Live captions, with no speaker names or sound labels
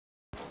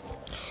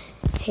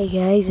Hey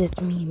guys,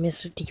 it's me,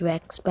 Mr.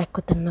 T-Rex, back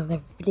with another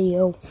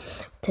video.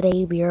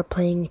 Today we are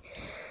playing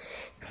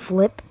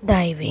Flip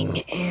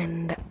Diving,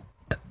 and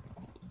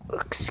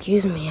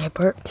excuse me, I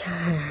burped.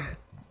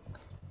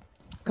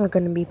 We're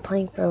gonna be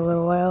playing for a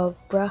little while,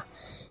 bruh.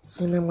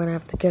 Soon I'm gonna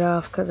have to get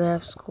off because I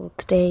have school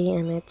today,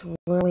 and it's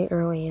really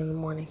early in the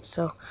morning,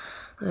 so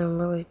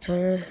I'm really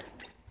tired.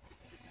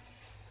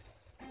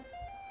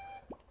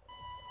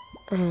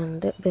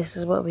 And this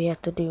is what we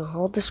have to do.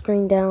 Hold the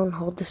screen down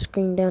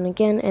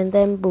again, and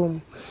then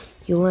boom,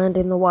 you land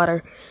in the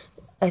water.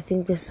 I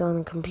think this is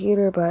on a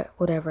computer, but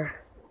whatever.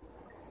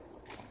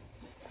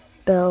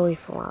 Belly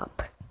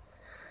flop.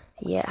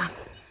 Yeah.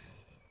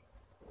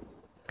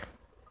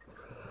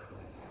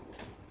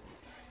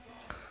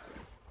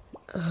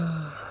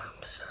 I'm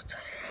so tired.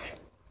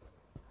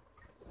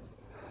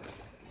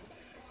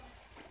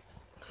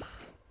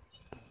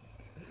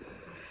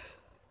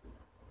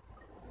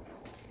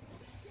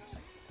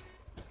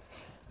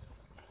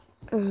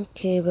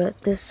 Okay,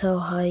 but this is how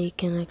high you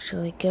can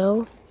actually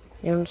go.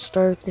 You don't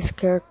start with this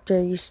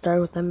character, you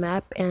start with a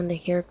map and a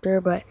character,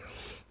 but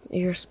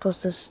you're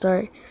supposed to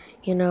start,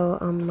 with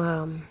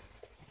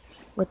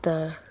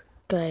the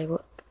guy,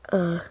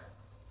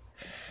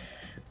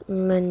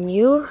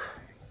 menu,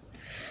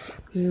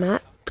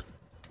 map.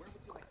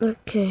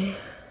 Okay.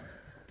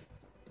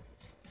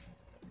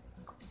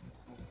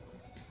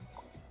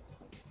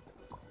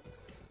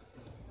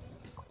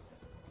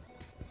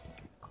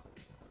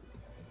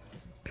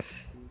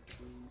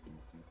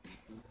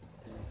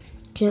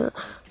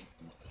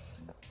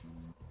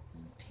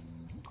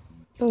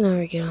 There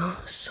we go.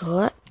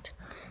 Select.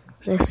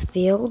 That's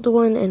the old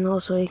one, and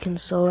also you can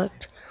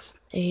select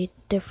a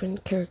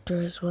different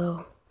character as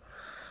well.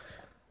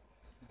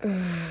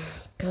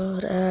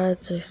 God,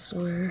 ads, I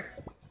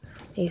swear.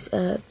 These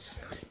ads.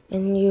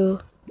 And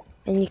you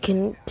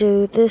can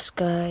do this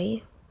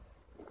guy.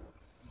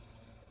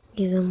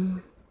 He's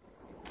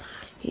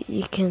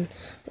you can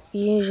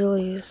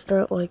usually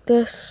start like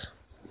this,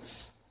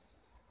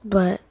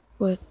 but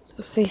with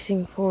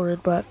facing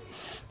forward, but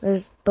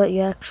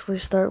you actually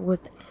start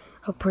with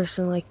a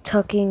person like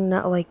tucking,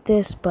 not like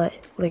this, but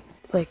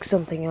like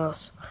something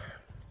else.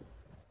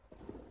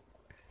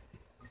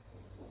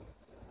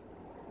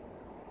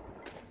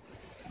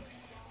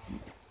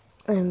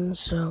 And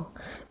so,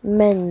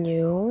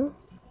 menu,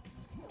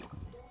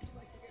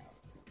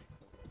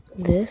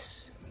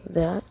 this,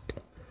 that,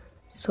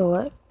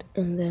 select,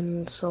 and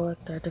then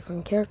select our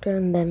different character,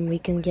 and then we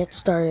can get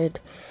started.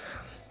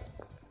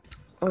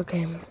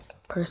 Okay,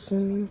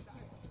 person,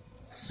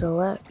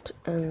 select,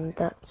 and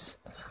that's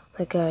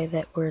the guy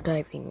that we're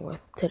diving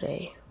with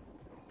today.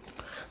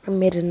 I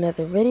made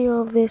another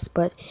video of this,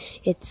 but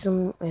it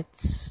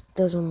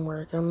doesn't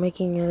work. I'm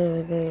making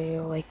another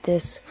video like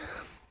this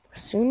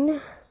soon,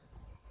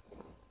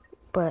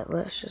 but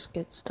let's just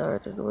get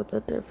started with a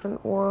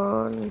different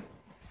one.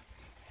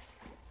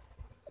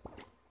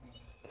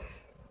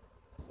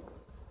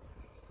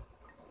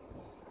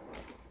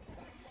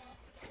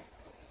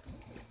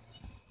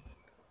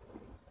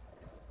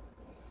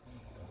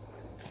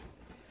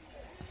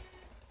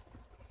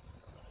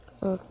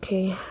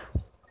 Okay,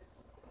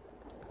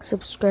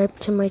 subscribe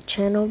to my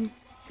channel,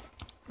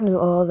 do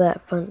all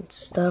that fun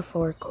stuff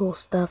or cool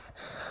stuff.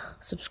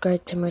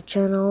 Subscribe to my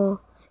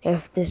channel.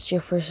 If this is your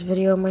first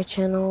video on my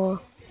channel,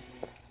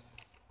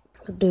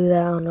 do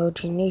that on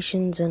OG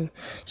Nations and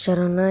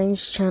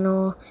Shadow9's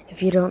channel.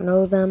 If you don't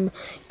know them,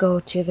 go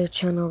to their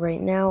channel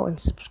right now and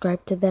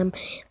subscribe to them.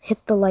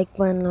 Hit the like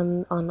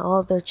button on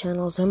all their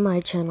channels and my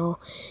channel.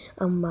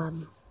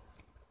 And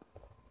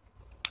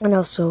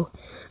also,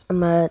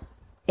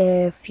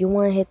 if you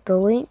want to hit the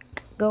link,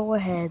 go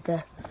ahead,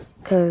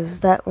 because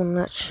that will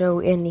not show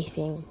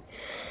anything.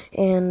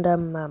 And,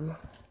 and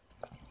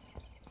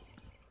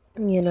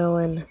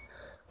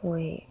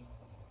wait,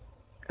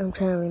 I'm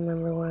trying to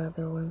remember what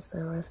other ones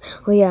there was.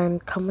 Oh yeah,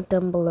 and comment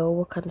down below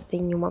what kind of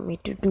thing you want me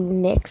to do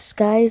next,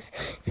 guys,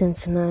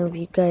 since none of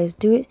you guys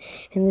do it.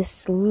 And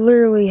this is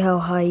literally how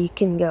high you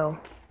can go.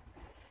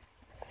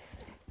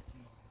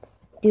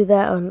 Do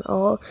that on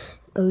all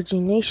OG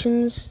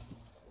Nations,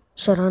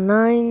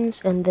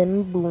 Shadow9's, and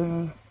then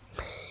boom,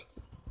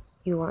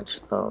 you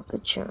watched all the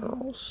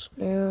channels.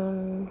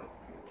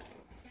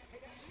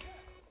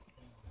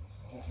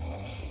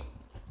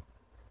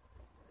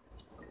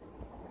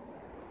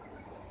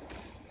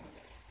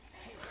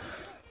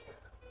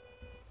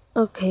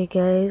 Okay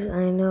guys,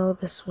 I know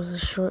this was a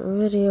short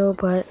video,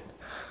 but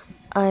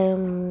I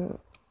am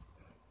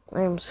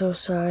so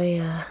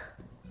sorry.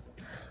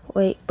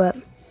 Wait, but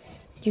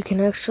you can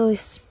actually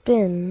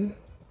spin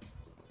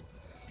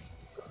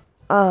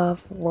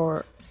off,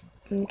 or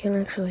you can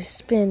actually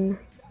spin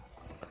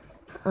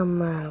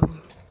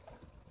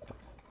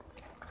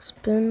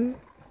spin,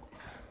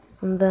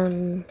 and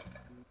then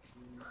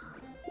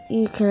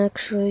you can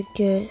actually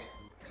get,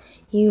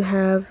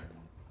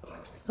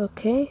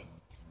 okay,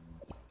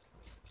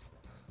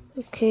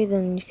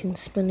 then you can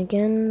spin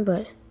again,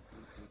 but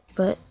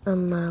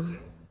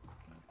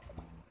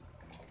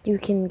you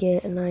can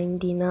get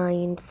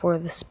 99 for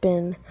the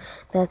spin.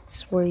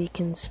 That's where you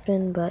can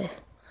spin, but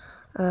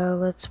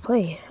let's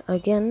play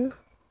again.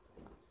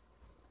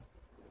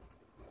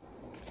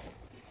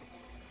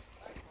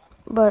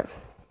 But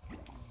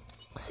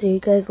see you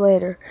guys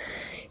later,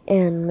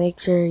 and make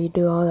sure you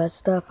do all that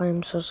stuff.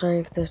 I'm so sorry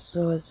if this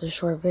was a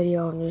short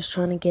video. I'm just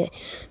trying to get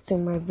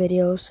through my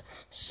videos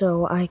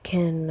so I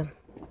can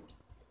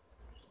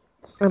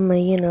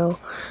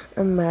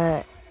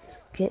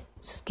get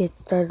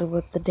started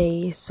with the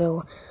day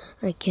so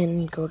I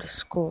can go to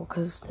school,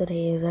 because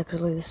today is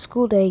actually the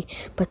school day.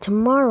 But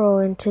tomorrow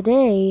and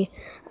today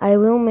I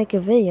will make a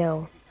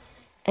video,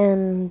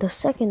 and the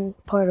second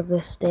part of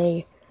this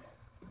day,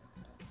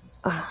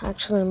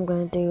 actually I'm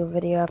going to do a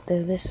video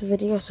after this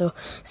video. So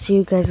see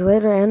you guys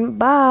later, and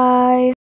bye.